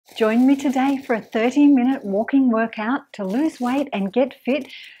Join me today for a 30-minute walking workout to lose weight and get fit,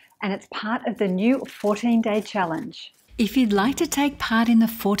 and it's part of the new 14-day challenge. If you'd like to take part in the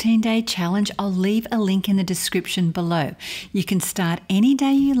 14-day challenge, I'll leave a link in the description below. You can start any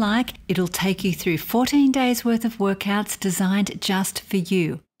day you like. It'll take you through 14 days worth of workouts designed just for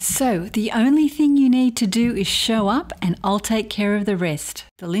you. So the only thing you need to do is show up and I'll take care of the rest.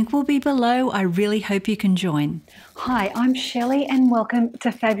 The link will be below. I really hope you can join. Hi, I'm Shelley and welcome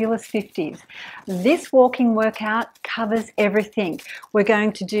to Fabulous 50s. This walking workout covers everything. We're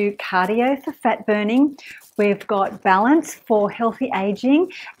going to do cardio for fat burning. We've got balance for healthy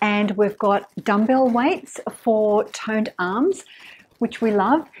aging, and we've got dumbbell weights for toned arms, which we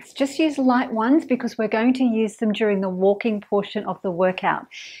love. Just use light ones because we're going to use them during the walking portion of the workout.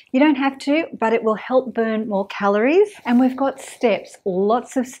 You don't have to, but it will help burn more calories. And we've got steps,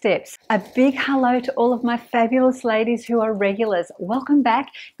 lots of steps. A big hello to all of my fabulous ladies who are regulars. Welcome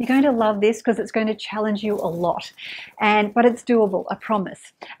back. You're going to love this because it's going to challenge you a lot. But it's doable, I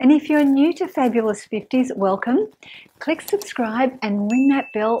promise. And if you're new to Fabulous 50s, welcome. Click subscribe and ring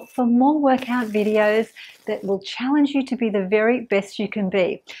that bell for more workout videos that will challenge you to be the very best you can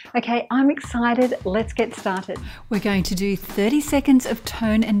be. Okay, I'm excited. Let's get started. We're going to do 30 seconds of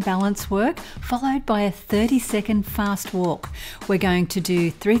tone and balance work, followed by a 30-second fast walk. We're going to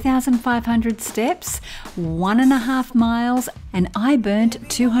do 3,500 steps, 1.5 miles, and I burnt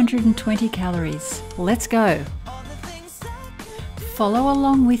 220 calories. Let's go. Follow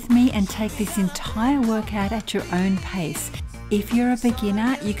along with me and take this entire workout at your own pace. If you're a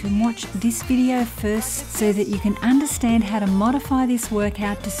beginner, you can watch this video first so that you can understand how to modify this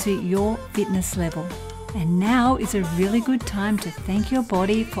workout to suit your fitness level. And now is a really good time to thank your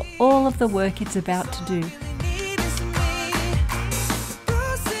body for all of the work it's about to do.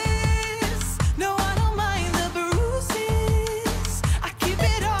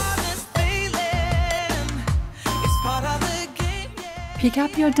 Pick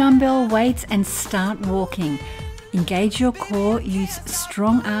up your dumbbell weights and start walking. Engage your core, use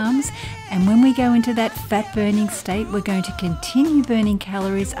strong arms, and when we go into that fat burning state, we're going to continue burning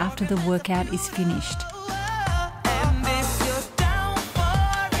calories after the workout is finished.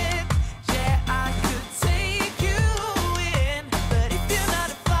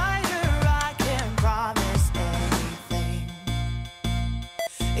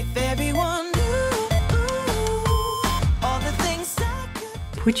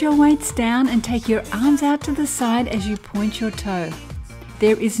 Put your weights down and take your arms out to the side as you point your toe.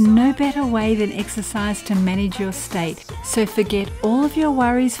 There is no better way than exercise to manage your state. So forget all of your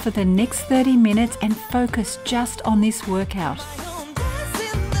worries for the next 30 minutes and focus just on this workout.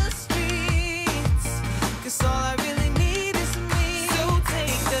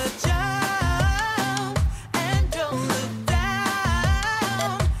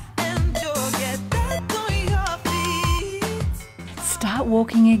 Start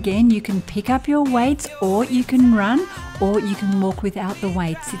walking again. You can pick up your weights, or you can run, or you can walk without the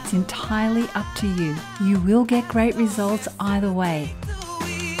weights. It's entirely up to you. You will get great results either way.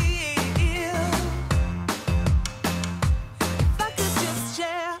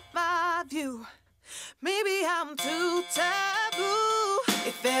 Maybe I'm too taboo.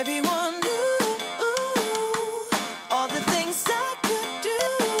 If everyone knew all the things I could do,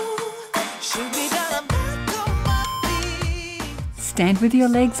 should be done. Stand with your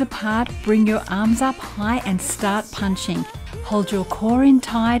legs apart, bring your arms up high and start punching. Hold your core in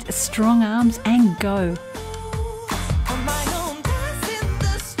tight, strong arms, and go.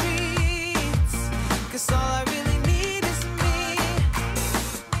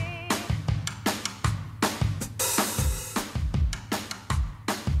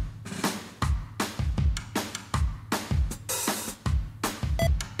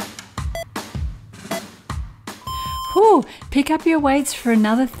 Pick up your weights for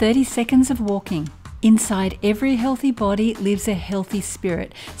another 30 seconds of walking. Inside every healthy body lives a healthy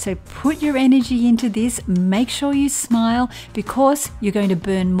spirit. So put your energy into this. Make sure you smile because you're going to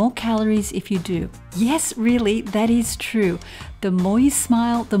burn more calories if you do. Yes, really, that is true. The more you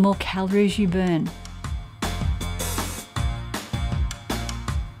smile, the more calories you burn.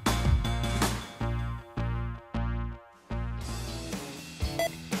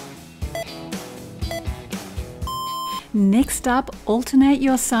 Next up, alternate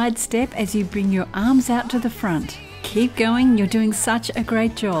your side step as you bring your arms out to the front. Keep going, you're doing such a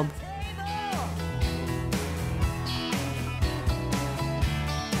great job.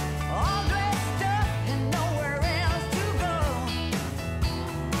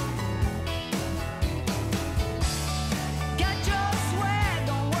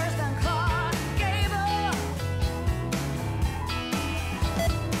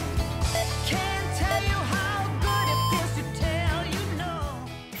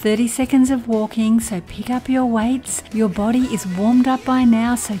 30 seconds of walking, so pick up your weights. Your body is warmed up by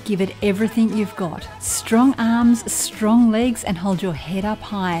now, so give it everything you've got. Strong arms, strong legs, and hold your head up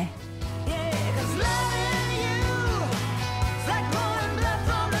high.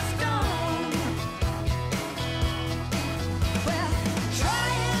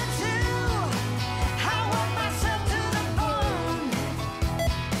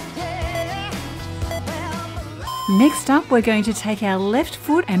 Next up, we're going to take our left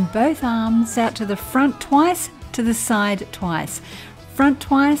foot and both arms out to the front twice, to the side twice. Front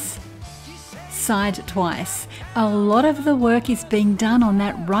twice, side twice. A lot of the work is being done on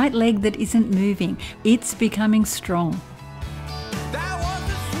that right leg that isn't moving. It's becoming strong.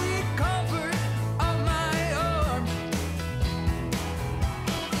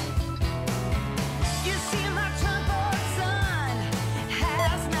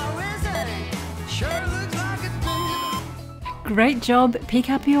 Great job. Pick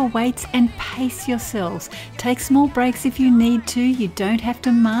up your weights and pace yourselves. Take small breaks if you need to. You don't have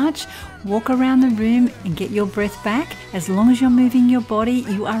to march. Walk around the room and get your breath back. As long as you're moving your body,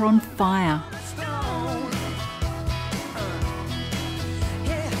 you are on fire.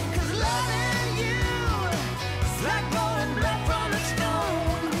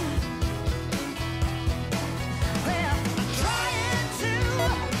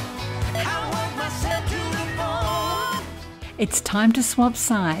 It's time to swap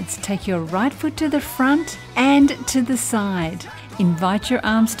sides. Take your right foot to the front and to the side. Invite your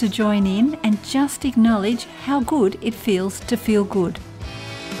arms to join in and just acknowledge how good it feels to feel good.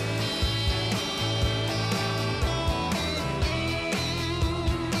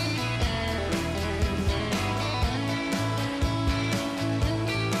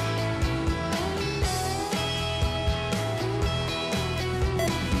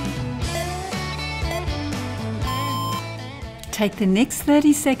 Take the next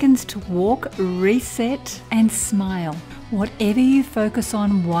 30 seconds to walk, reset, and smile. Whatever you focus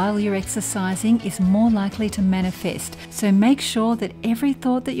on while you're exercising is more likely to manifest, so make sure that every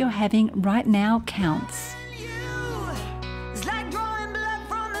thought that you're having right now counts.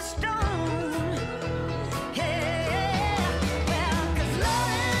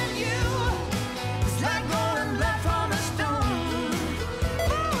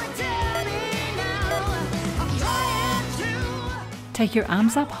 Take your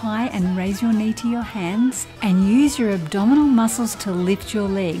arms up high and raise your knee to your hands and use your abdominal muscles to lift your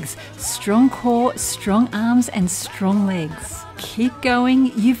legs. Strong core, strong arms and strong legs. Keep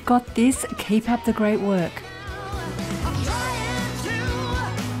going, you've got this. Keep up the great work.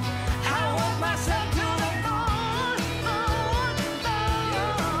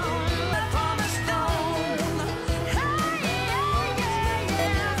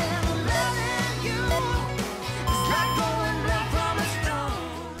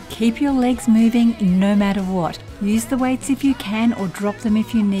 Keep your legs moving no matter what. Use the weights if you can or drop them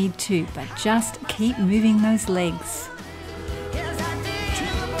if you need to, but just keep moving those legs.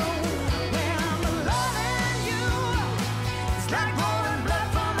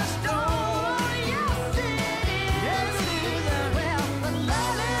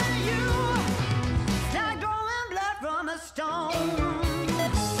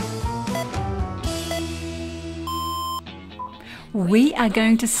 We are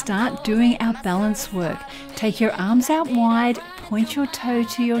going to start doing our balance work. Take your arms out wide, point your toe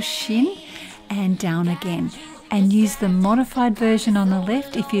to your shin and down again. And use the modified version on the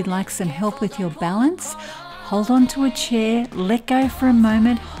left if you'd like some help with your balance. Hold on to a chair, let go for a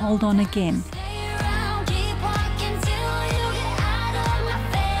moment, hold on again.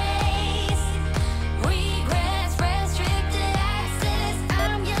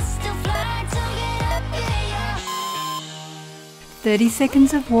 "30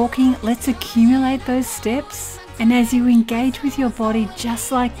 seconds of walking, let's accumulate those steps. And as you engage with your body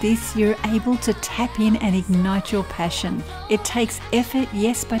just like this, you're able to tap in and ignite your passion. It takes effort,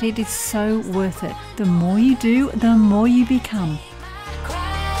 yes, but it is so worth it. The more you do, the more you become.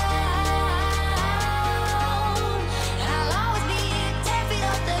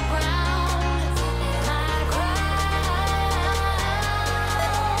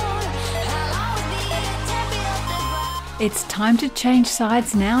 It's time to change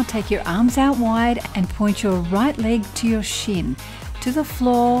sides now. Take your arms out wide and point your right leg to your shin, to the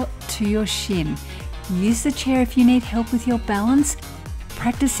floor, to your shin. Use the chair if you need help with your balance.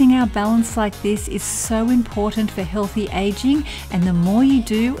 Practicing our balance like this is so important for healthy aging, and the more you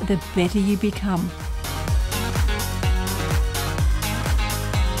do, the better you become.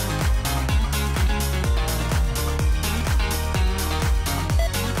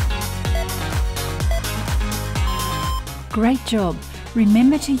 Great job.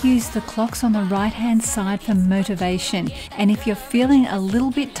 Remember to use the clocks on the right-hand side for motivation. And if you're feeling a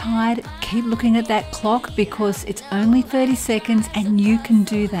little bit tired, keep looking at that clock because it's only 30 seconds and you can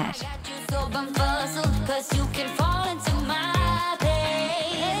do that.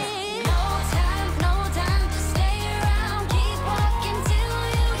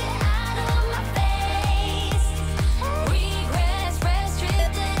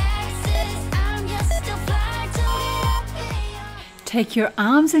 Take your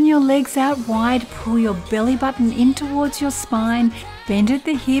arms and your legs out wide, pull your belly button in towards your spine, bend at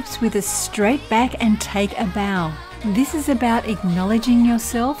the hips with a straight back and take a bow. This is about acknowledging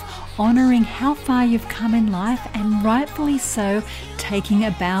yourself, honouring how far you've come in life and rightfully so, taking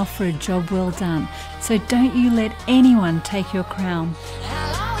a bow for a job well done. So don't you let anyone take your crown.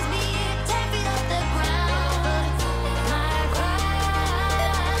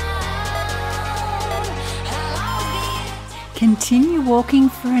 Continue walking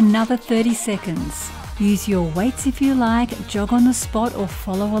for another 30 seconds. Use your weights if you like, jog on the spot or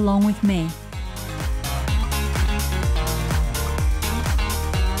follow along with me.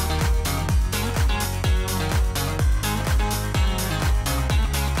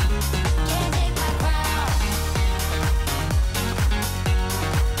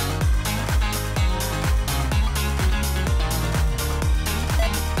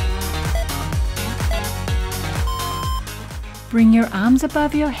 Bring your arms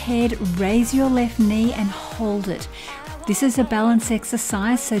above your head, raise your left knee and hold it. This is a balance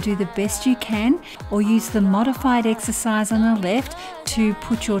exercise, so do the best you can, or use the modified exercise on the left to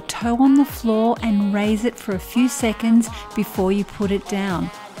put your toe on the floor and raise it for a few seconds before you put it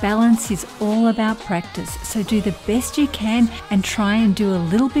down. Balance is all about practice, so do the best you can and try and do a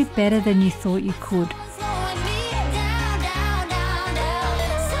little bit better than you thought you could.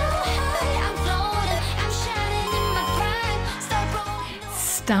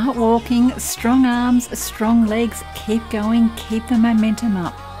 Start walking, strong arms, strong legs, keep going, keep the momentum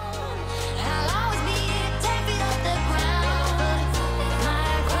up.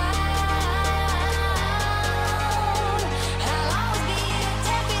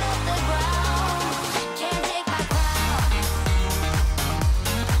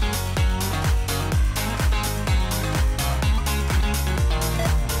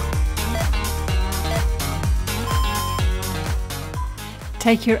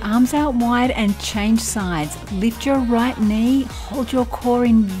 Take your arms out wide and change sides. Lift your right knee, hold your core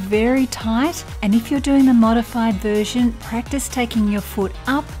in very tight, and if you're doing the modified version, practice taking your foot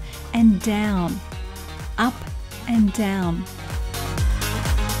up and down, up and down.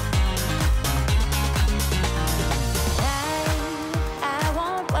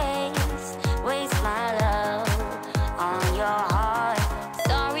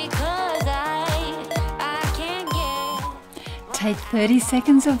 Take 30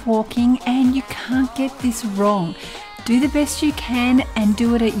 seconds of walking and you can't get this wrong. Do the best you can and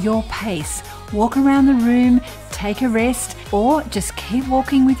do it at your pace. Walk around the room, take a rest, or just keep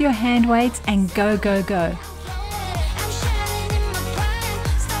walking with your hand weights and go, go, go.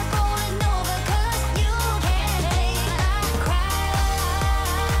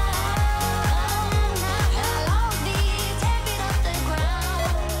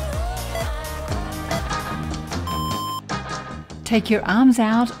 Take your arms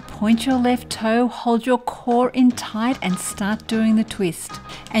out, point your left toe, hold your core in tight and start doing the twist.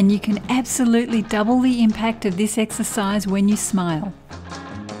 And you can absolutely double the impact of this exercise when you smile.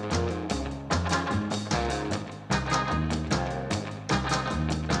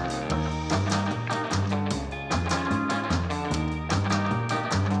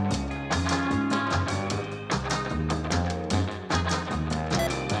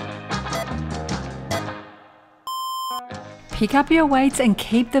 Pick up your weights and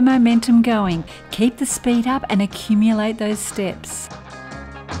keep the momentum going. Keep the speed up and accumulate those steps.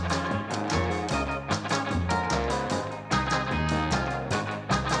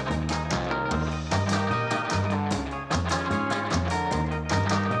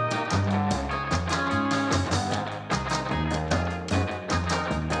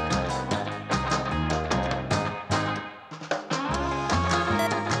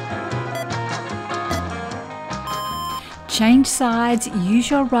 Change sides, use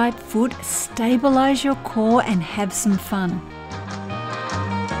your right foot, stabilize your core and have some fun.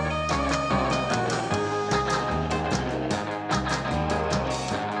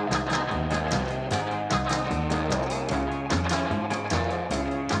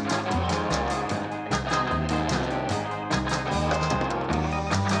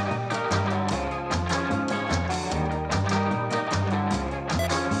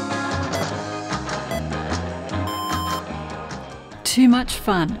 Too much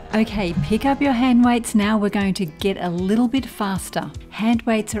fun. Okay, pick up your hand weights now. We're going to get a little bit faster. Hand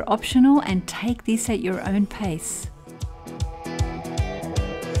weights are optional and take this at your own pace.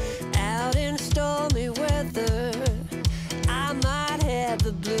 Out in stormy weather, I might have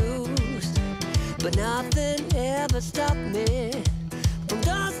the blues, but nothing ever stopped me from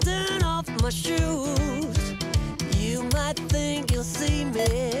dusting off my shoes. You might think you'll see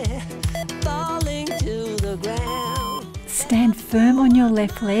me falling to the ground. Stand firm on your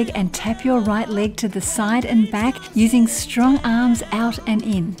left leg and tap your right leg to the side and back using strong arms out and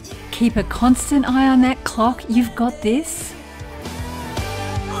in. Keep a constant eye on that clock. You've got this.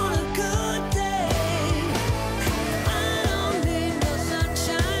 On a good day, I don't need no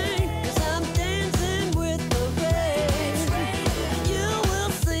sunshine, 'cause I'm dancing with the rain. You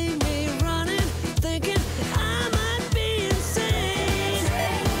will see me running, thinking I might be insane.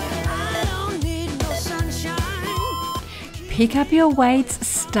 I don't need no sunshine. Pick up your weights,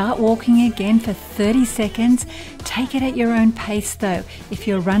 start walking again for 30 seconds. Take it at your own pace though. If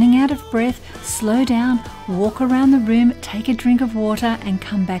you're running out of breath, slow down, walk around the room, take a drink of water and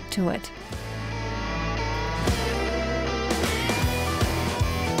come back to it.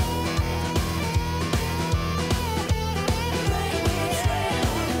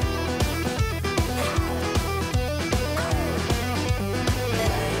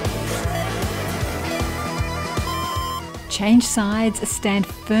 Change sides, stand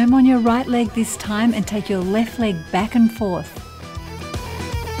firm on your right leg this time and take your left leg back and forth.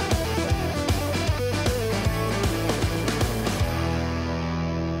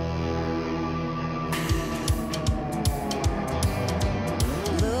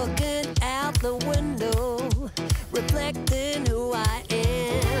 Looking out the window, reflecting who I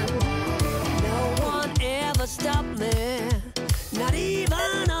am. No one ever stopped me, not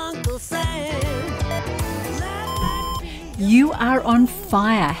even Uncle Sam. You are on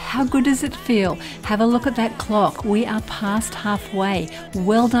fire. How good does it feel? Have a look at that clock. We are past halfway.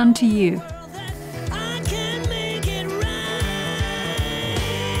 Well done to you. I can make it right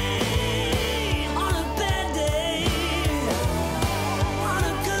on a bad day, on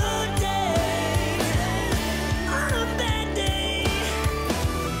a good day, on a bad day.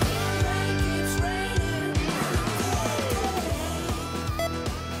 Rain keeps raining.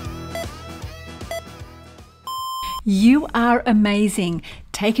 You are amazing.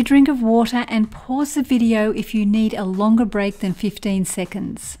 Take a drink of water and pause the video if you need a longer break than 15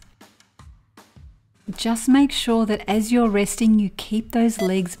 seconds. Just make sure that as you're resting, you keep those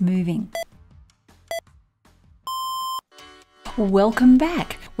legs moving. Welcome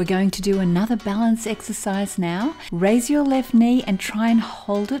back. We're going to do another balance exercise now. Raise your left knee and try and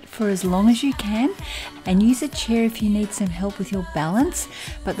hold it for as long as you can, and use a chair if you need some help with your balance.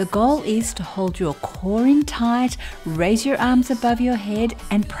 But the goal is to hold your core in tight, raise your arms above your head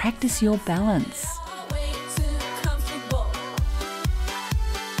and practice your balance. Way too comfortable.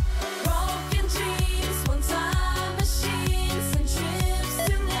 Broken dreams, one-time machines, and trips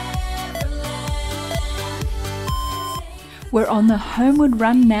to Neverland. We're on the homeward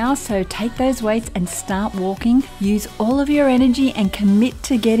run now, so take those weights and start walking. Use all of your energy and commit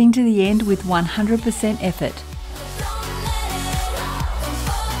to getting to the end with 100% effort. Don't let it, don't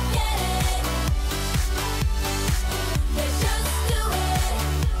forget it. Yeah, just do it.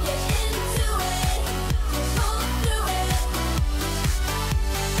 Get into it. Go through it.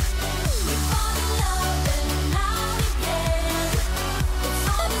 We fall in love and out again. It's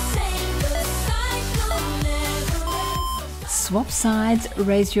all the same, the cycle never ends. Swap sides,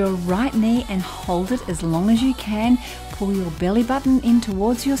 raise your right knee and hold it as long as you can. Pull your belly button in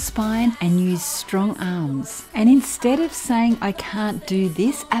towards your spine and use strong arms. And instead of saying I can't do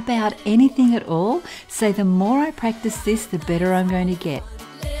this about anything at all, say the more I practice this, the better I'm going to get.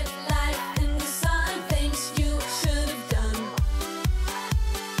 Live life in the sun, things you should have done.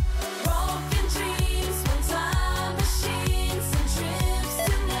 Broken dreams, one-time machines, and trips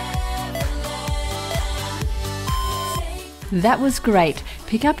to Neverland. That was great.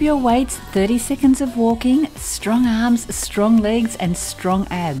 Pick up your weights, 30 seconds of walking, strong arms, strong legs and strong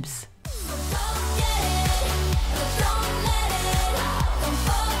abs.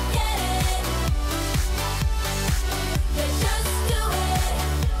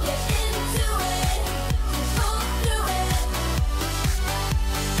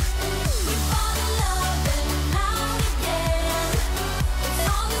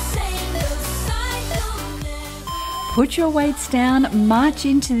 Put your weights down, march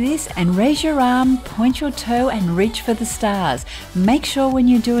into this and raise your arm, point your toe and reach for the stars. Make sure when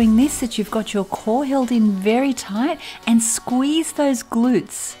you're doing this that you've got your core held in very tight and squeeze those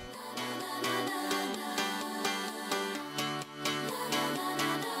glutes.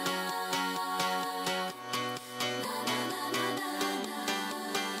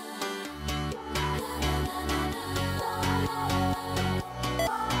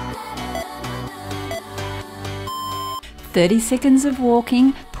 30 seconds of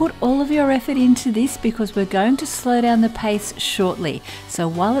walking. Put all of your effort into this because we're going to slow down the pace shortly. So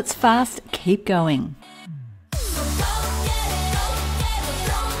while it's fast, keep going.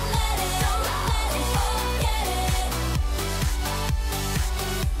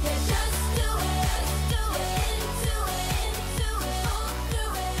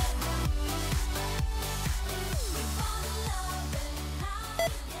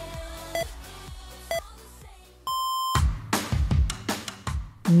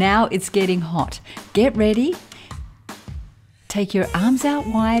 Now it's getting hot. Get ready. Take your arms out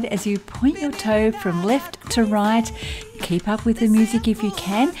wide as you point your toe from left to right. Keep up with the music if you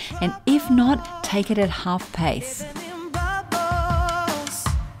can, and if not, take it at half pace.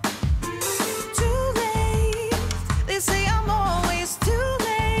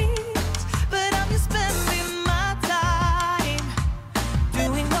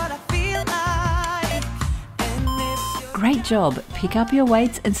 Great job. Pick up your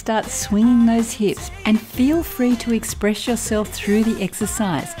weights and start swinging those hips, and feel free to express yourself through the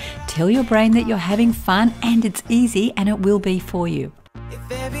exercise. Tell your brain that you're having fun and it's easy, and it will be for you.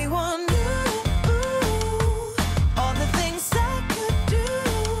 If everyone knew all the things I could do,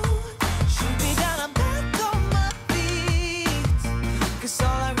 shoot me down, I'm back on my feet. 'Cause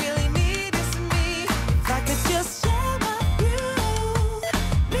all I really need is me. If I could just share my view,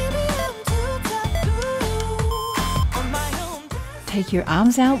 maybe I'm too taboo on my own. Take your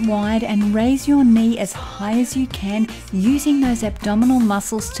arms out wide and raise your knee as high as you can, using those abdominal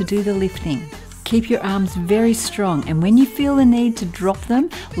muscles to do the lifting. Keep your arms very strong, and when you feel the need to drop them,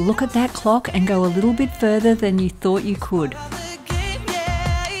 look at that clock and go a little bit further than you thought you could.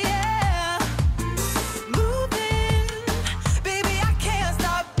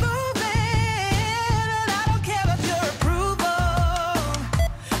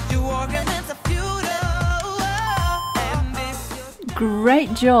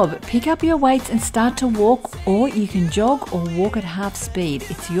 Great job. Pick up your weights and start to walk, or you can jog or walk at half speed.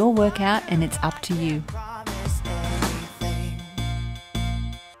 It's your workout and it's up to you.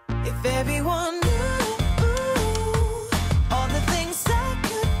 If everyone knew all the things I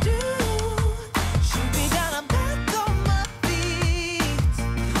could do, shoot me down, I'm back on my feet.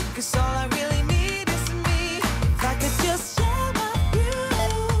 'Cause all I really need is me. If I could just share my view,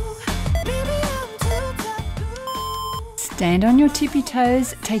 maybe I'm too taboo. Stand on your tippy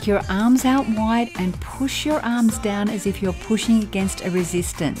toes, take your arms out wide and push your arms down as if you're pushing against a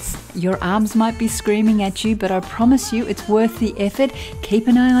resistance. Your arms might be screaming at you, but I promise you it's worth the effort. Keep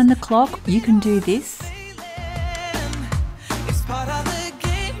an eye on the clock. You can do this. It's part of the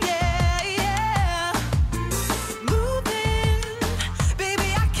game, yeah, yeah. Moving, baby,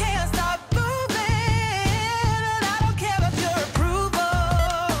 I can't stop moving. And I don't care about your approval.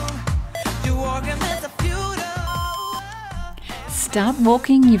 Your arguments are futile. Start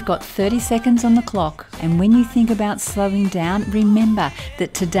walking. You've got 30 seconds on the clock. And when you think about slowing down, remember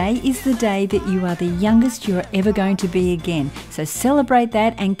that today is the day that you are the youngest you're ever going to be again. So celebrate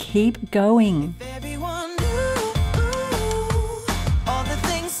that and keep going. If everyone knew all the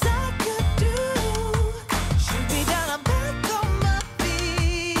things I could do, shoot me down, I'm back on my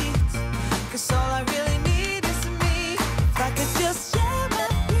feet. 'Cause all I really need is me. If I could just share my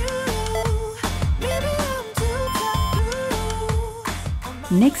view, maybe I'm too taboo.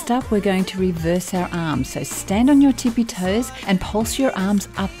 Next up, we're going to reverse our arms. So stand on your tippy toes and pulse your arms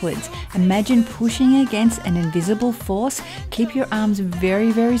upwards. Imagine pushing against an invisible force. Keep your arms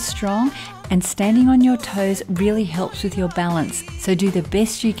very, very strong, and standing on your toes really helps with your balance. So do the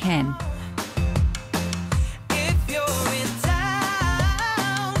best you can. If you're in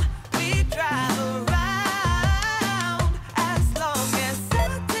town, we drive around as long as I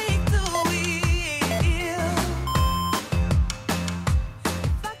take the wheel.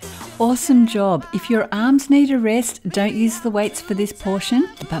 Awesome job. If your arms need a rest, don't use the weights for this portion,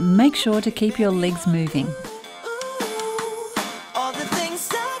 but make sure to keep your legs moving. All the things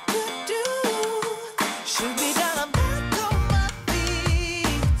I could do, shoot me down, I'm back on my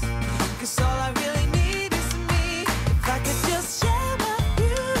feet. 'Cause all I really need is me. If I could just share my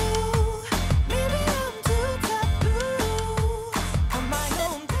view, maybe I'm too taboo on my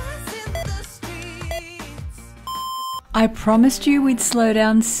own, dancing the streets. I promised you we'd slow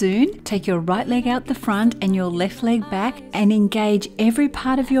down soon. Take your right leg out the front and your left leg back, and engage every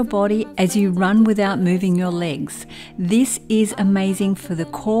part of your body as you run without moving your legs. This is amazing for the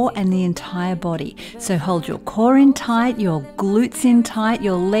core and the entire body. So hold your core in tight, your glutes in tight,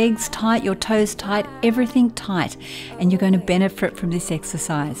 your legs tight, your toes tight, everything tight, and you're going to benefit from this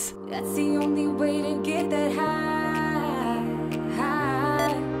exercise. That's the only way to get that high,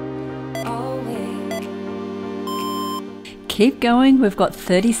 always. Keep going, we've got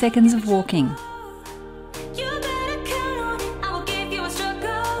 30 seconds of walking. You better count on it. I will give you a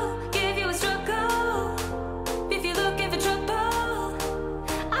struggle, give you a struggle. If you're looking for trouble,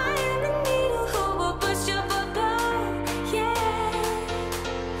 I am the needle who will push your bubble. Yeah,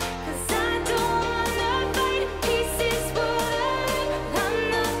 'cause I don't wanna fight pieces, but I'm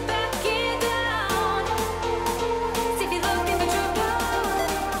not backing down. So if you're looking for trouble,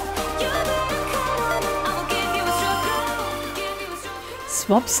 you better count on it. I will give you a struggle, give you a struggle.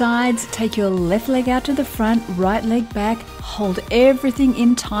 Swap sides, take your left leg out to the front, right leg back, hold everything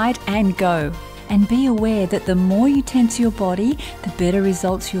in tight and go. And be aware that the more you tense your body, the better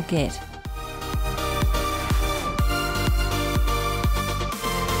results you'll get.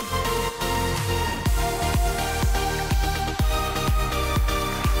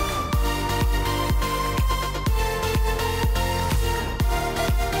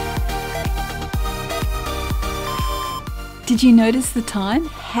 Did you notice the time?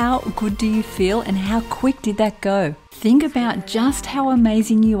 How good do you feel and how quick did that go? Think about just how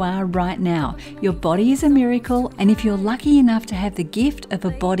amazing you are right now. Your body is a miracle, and if you're lucky enough to have the gift of a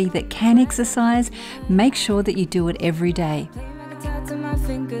body that can exercise, make sure that you do it every day. Tied to my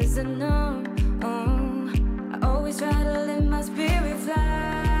fingers and numb. I always try to let my spirit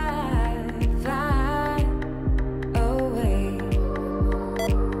fly away.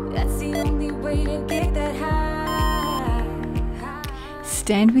 That's the only way to get that high.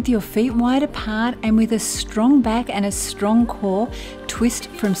 Stand with your feet wide apart and with a strong back and a strong core, twist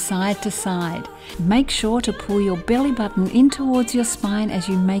from side to side. Make sure to pull your belly button in towards your spine as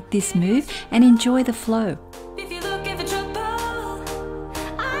you make this move and enjoy the flow. If you're looking for trouble,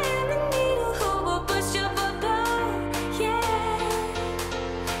 I am the needle who will push your bubble. Yeah,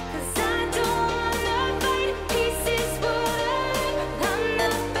 'cause I don't wanna fight pieces, but I'm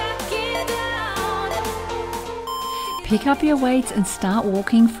not backing down. Pick up your weights and start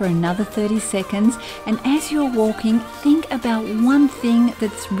walking for another 30 seconds. And as you're walking, think about one thing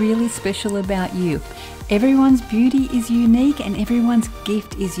that's really special about you. Everyone's beauty is unique and everyone's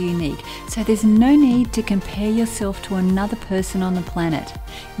gift is unique. So there's no need to compare yourself to another person on the planet.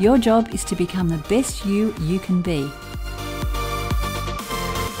 Your job is to become the best you can be.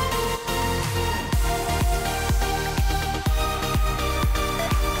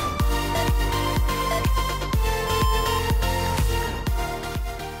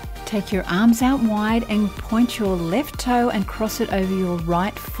 Take your arms out wide and point your left toe and cross it over your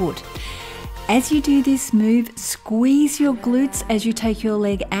right foot. As you do this move, squeeze your glutes as you take your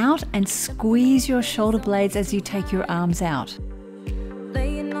leg out and squeeze your shoulder blades as you take your arms out.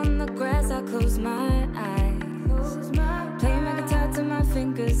 Laying on the grass, I close my eyes. Playing my guitar to my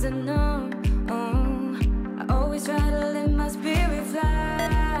fingers and numb. I always try to let my spirit fly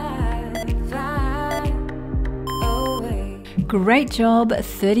away. Great job,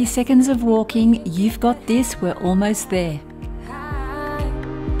 30 seconds of walking. You've got this, we're almost there.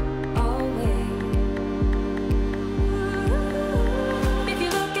 If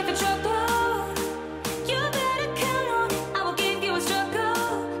you're looking for trouble, you better count on it. I will give you a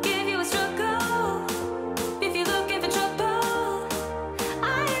struggle, give you a struggle. If you're looking for trouble,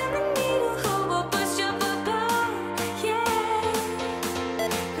 I am the needle who will push your bubble. Yeah,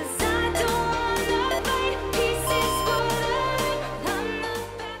 'cause I don't wanna fight pieces, but I'm not.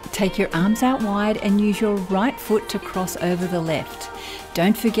 Take your arms out wide and use your right foot to cross over the left.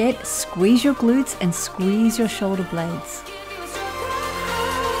 Don't forget, squeeze your glutes and squeeze your shoulder blades.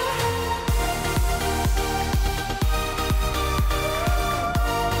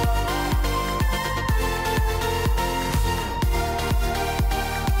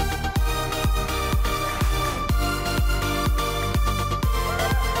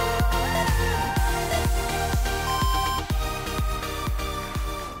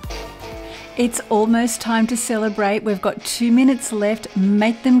 It's almost time to celebrate. We've got 2 minutes left.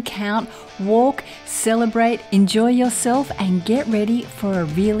 Make them count. Walk, celebrate, enjoy yourself, and get ready for a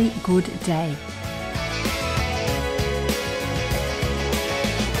really good day.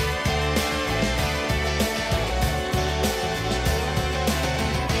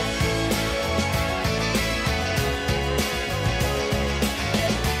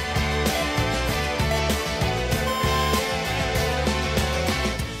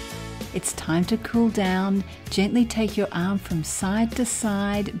 It's time to cool down. Gently take your arm from side to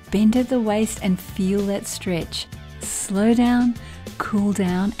side, bend at the waist and feel that stretch. Slow down, cool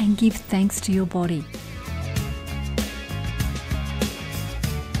down, and give thanks to your body.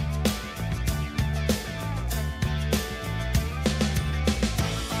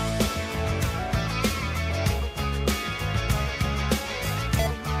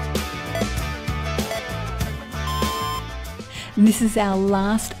 This is our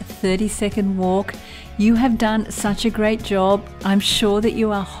last 30-second walk. You have done such a great job. I'm sure that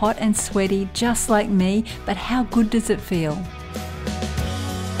you are hot and sweaty just like me, but how good does it feel?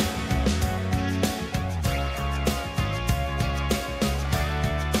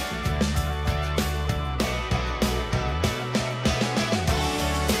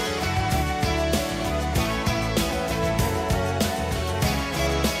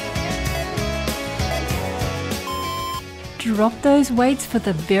 Drop those weights for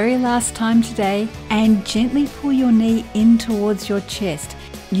the very last time today and gently pull your knee in towards your chest.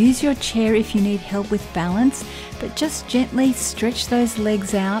 Use your chair if you need help with balance, but just gently stretch those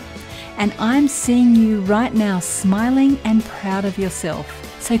legs out. And I'm seeing you right now smiling and proud of yourself.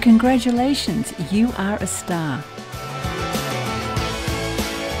 So congratulations, you are a star.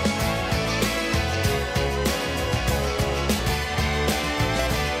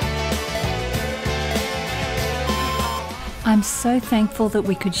 I'm so thankful that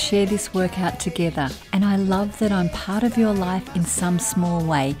we could share this workout together, and I love that I'm part of your life in some small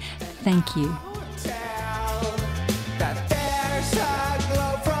way. Thank you.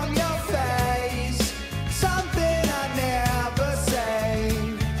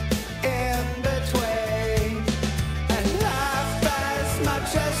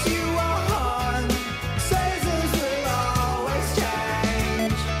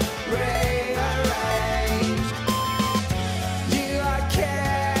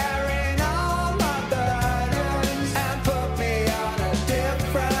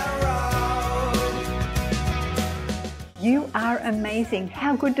 You are amazing.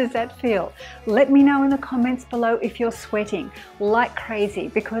 How good does that feel? Let me know in the comments below if you're sweating like crazy,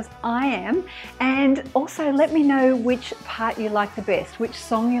 because I am. And also let me know which part you like the best, which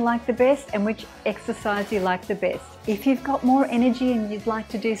song you like the best, and which exercise you like the best. If you've got more energy and you'd like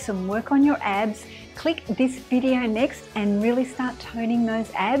to do some work on your abs, click this video next and really start toning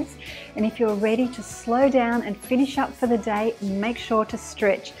those abs. And if you're ready to slow down and finish up for the day, make sure to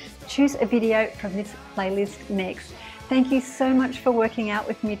stretch. Choose a video from this playlist next. Thank you so much for working out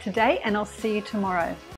with me today, and I'll see you tomorrow.